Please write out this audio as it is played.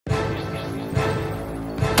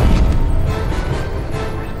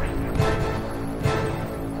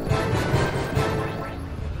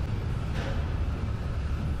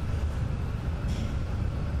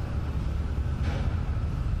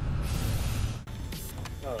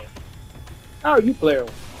Oh. How are you playing?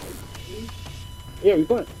 Yeah, we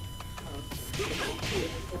playing.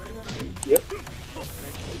 Yep.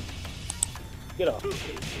 Get off.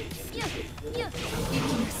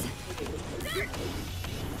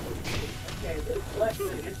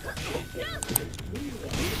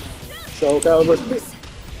 Soul Calibur.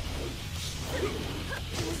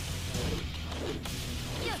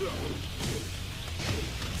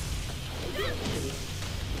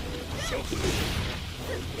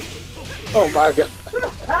 Oh my god.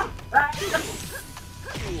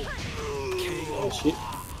 Oh shit.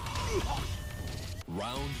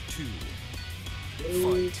 Round 2.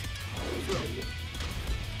 Fight.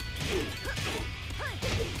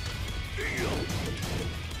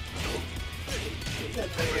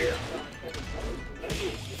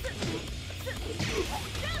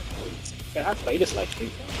 Can I play this like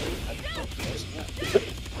Street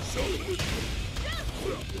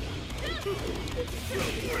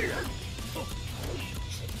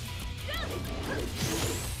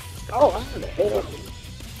Oh, how the hell?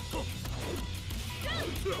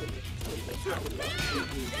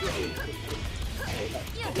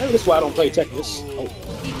 Maybe this is why I don't play Tekken. Oh.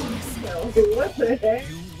 What the heck?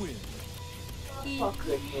 You win.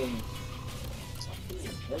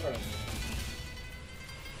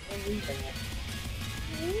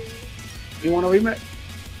 You want a rematch?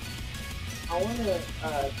 I want to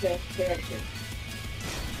test character.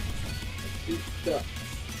 Stuff.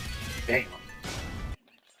 Damn.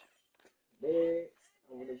 There.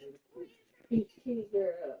 I want to do Peach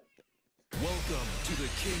girl. Welcome to the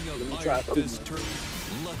King Let me of try Iron Akuma. Fist Tournament,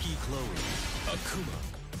 Lucky Chloe, Akuma.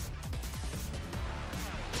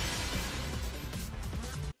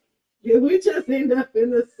 Did we just end up in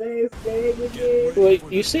the same stage again? Well,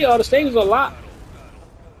 you see, all the stages are locked.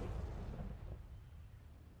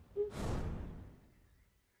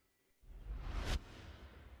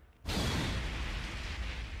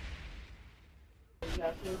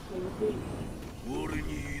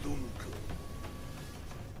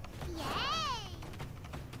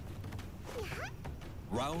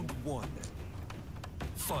 Round 1.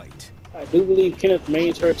 Fight. I do believe Kenneth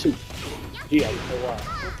mains her too. Yeah, I don't know why.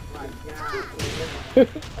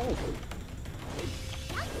 Oh.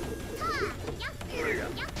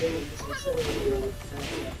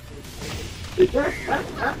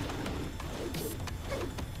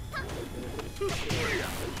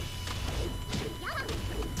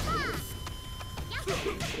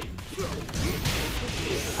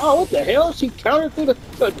 Oh, what the hell? She countered through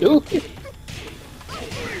the dude.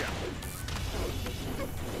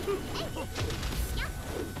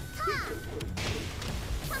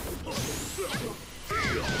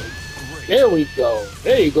 There we go.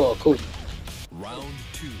 There you go, cool. Round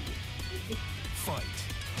 2. Fight.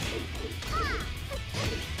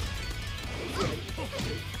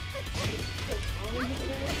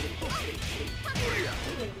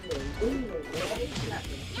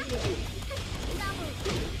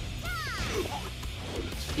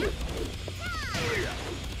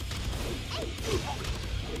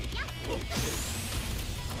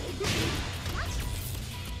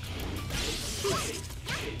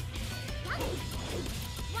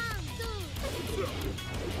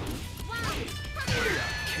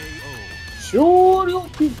 KO. Sure, you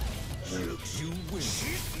can. You win.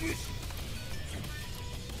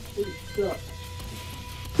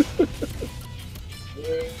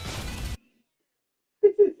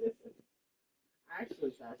 I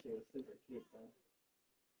actually thought she was super cute though.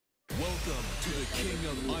 Welcome to the King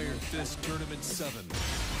of Iron Fist Tournament 7,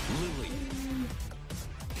 Lily.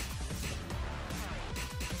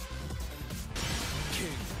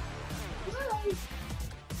 King.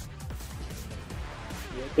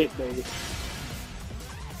 Yeah, big baby.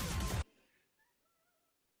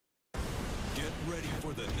 Get ready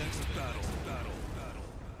for the next battle.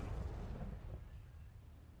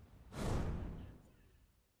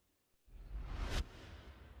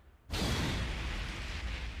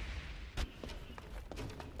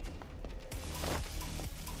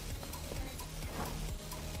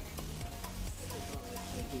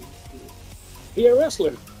 He a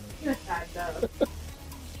wrestler. I know.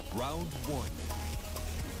 Round 1.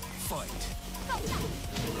 Fight.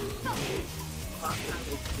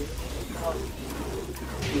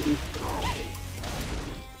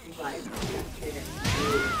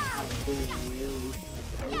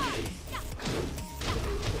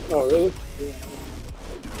 Oh, really?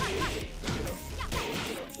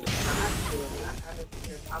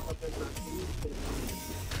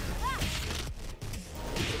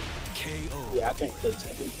 KO. Yeah, I can't play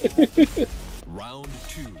Tekken. Round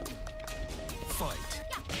 2. Fight.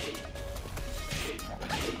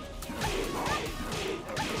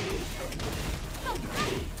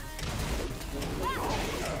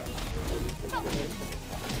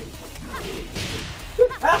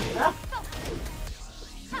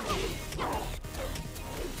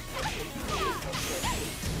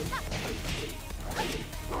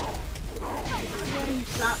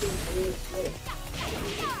 Stop being weird.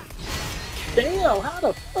 Damn, how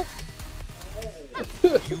the fuck?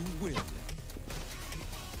 You win.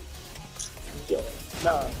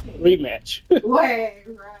 Nah, rematch. Wait,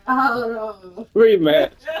 hold on.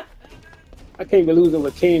 Rematch. I can't be losing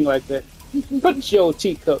with King like that. Put your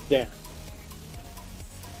teacup down.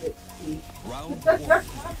 Round one.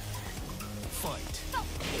 Fight.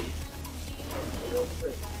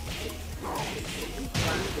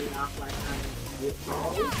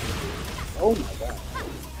 Oh my god.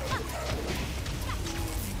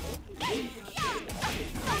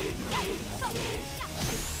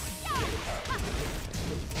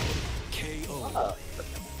 KO.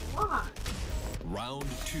 Round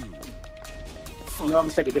two. You know, I'm gonna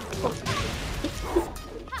take a different approach.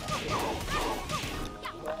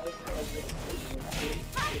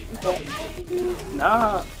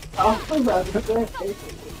 Nah. Oh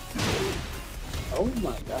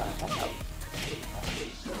my god.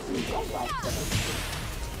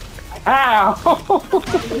 How? KO.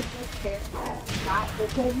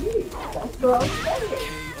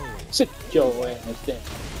 Sit your ass down.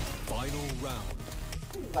 Final round.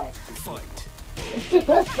 Fight.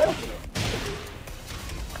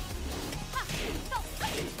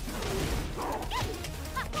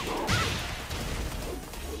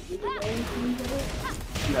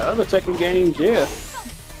 The other Tekken games, yeah.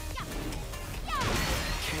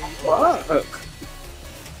 Fuck.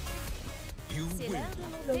 You win.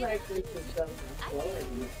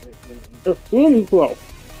 It's really close.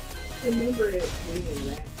 Remember it being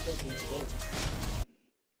that second.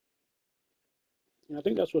 I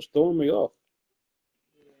think that's what's throwing me off.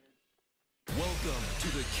 Welcome to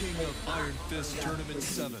the King of Iron Fist Tournament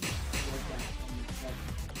 7.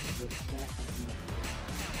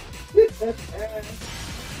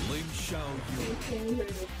 Ling Xiao Yu.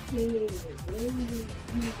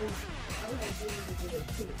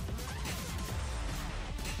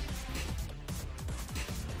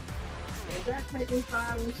 Is that Tekken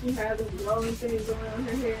 5 when she had the glowing things around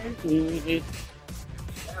her hair? Mm-hmm.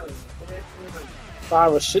 That was the best one.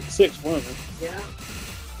 5 or 6 women. Yeah.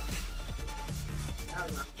 That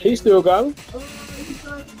was my He favorite. still got him? Oh, he's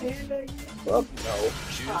on Panda again? Fuck no.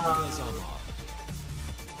 Jin Kazama.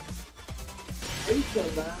 I used to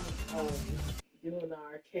love doing the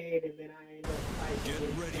arcade and then I ended up fighting. Get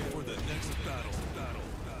with ready for the next battle.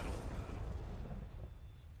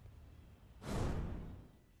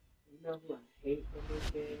 You know who I hate from this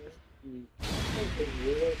game? I hate the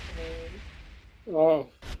real thing. Oh.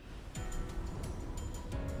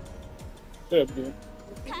 Yeah, dude. It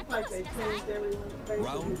seems like they changed everyone's face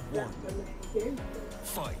Round except one. the main character.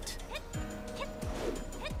 Fight.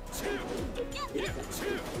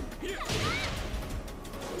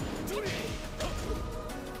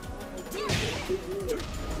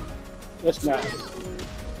 That's not.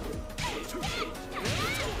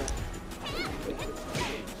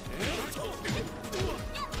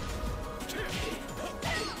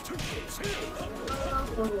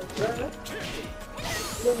 Oh, bruh.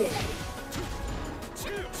 Look at it.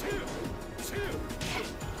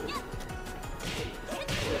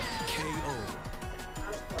 KO.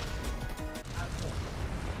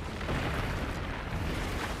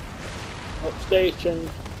 Upstage change.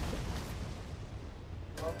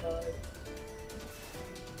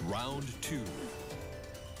 Round two.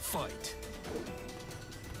 Fight.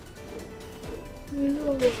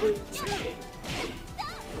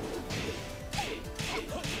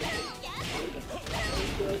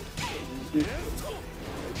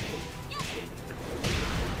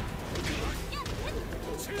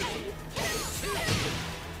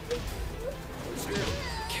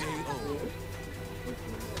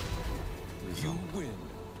 You win.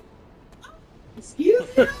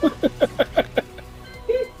 Excuse me?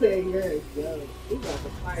 He said you're a joke. We got to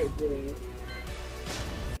fight, dude.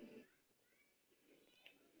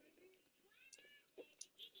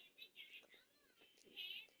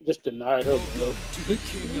 Just denied her, bro. Welcome to the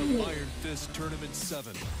King of Iron Fist Tournament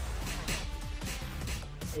 7.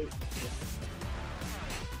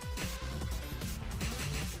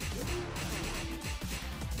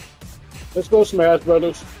 Let's go, Smash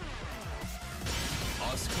Brothers.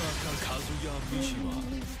 Asuka Kazuya Mishima.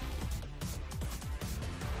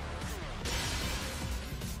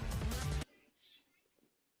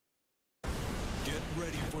 Get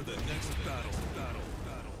ready for the next battle.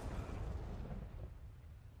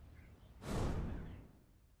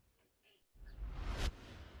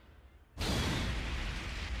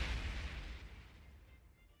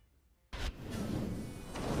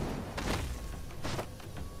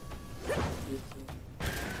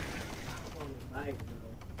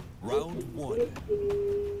 Round one.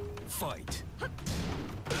 Fight.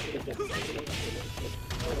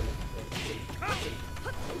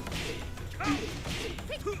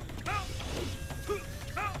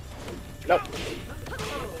 No.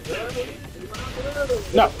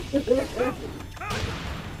 No.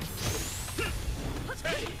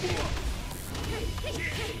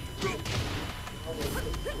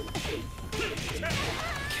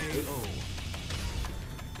 KO.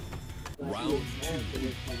 Round 2.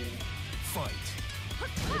 Fight.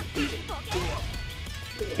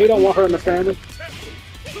 He don't want her in the family.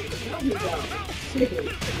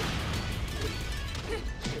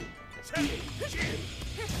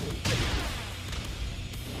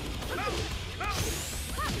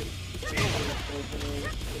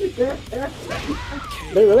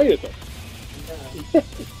 They related though.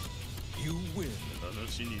 You win.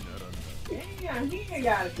 Damn, he ain't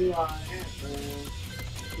gotta do all that, man.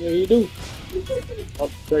 Yeah, you do.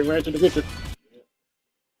 Oh, Trey ran to the kitchen.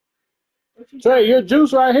 Trey, your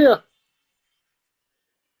juice right here.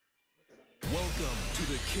 Welcome to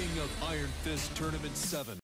the King of Iron Fist Tournament 7.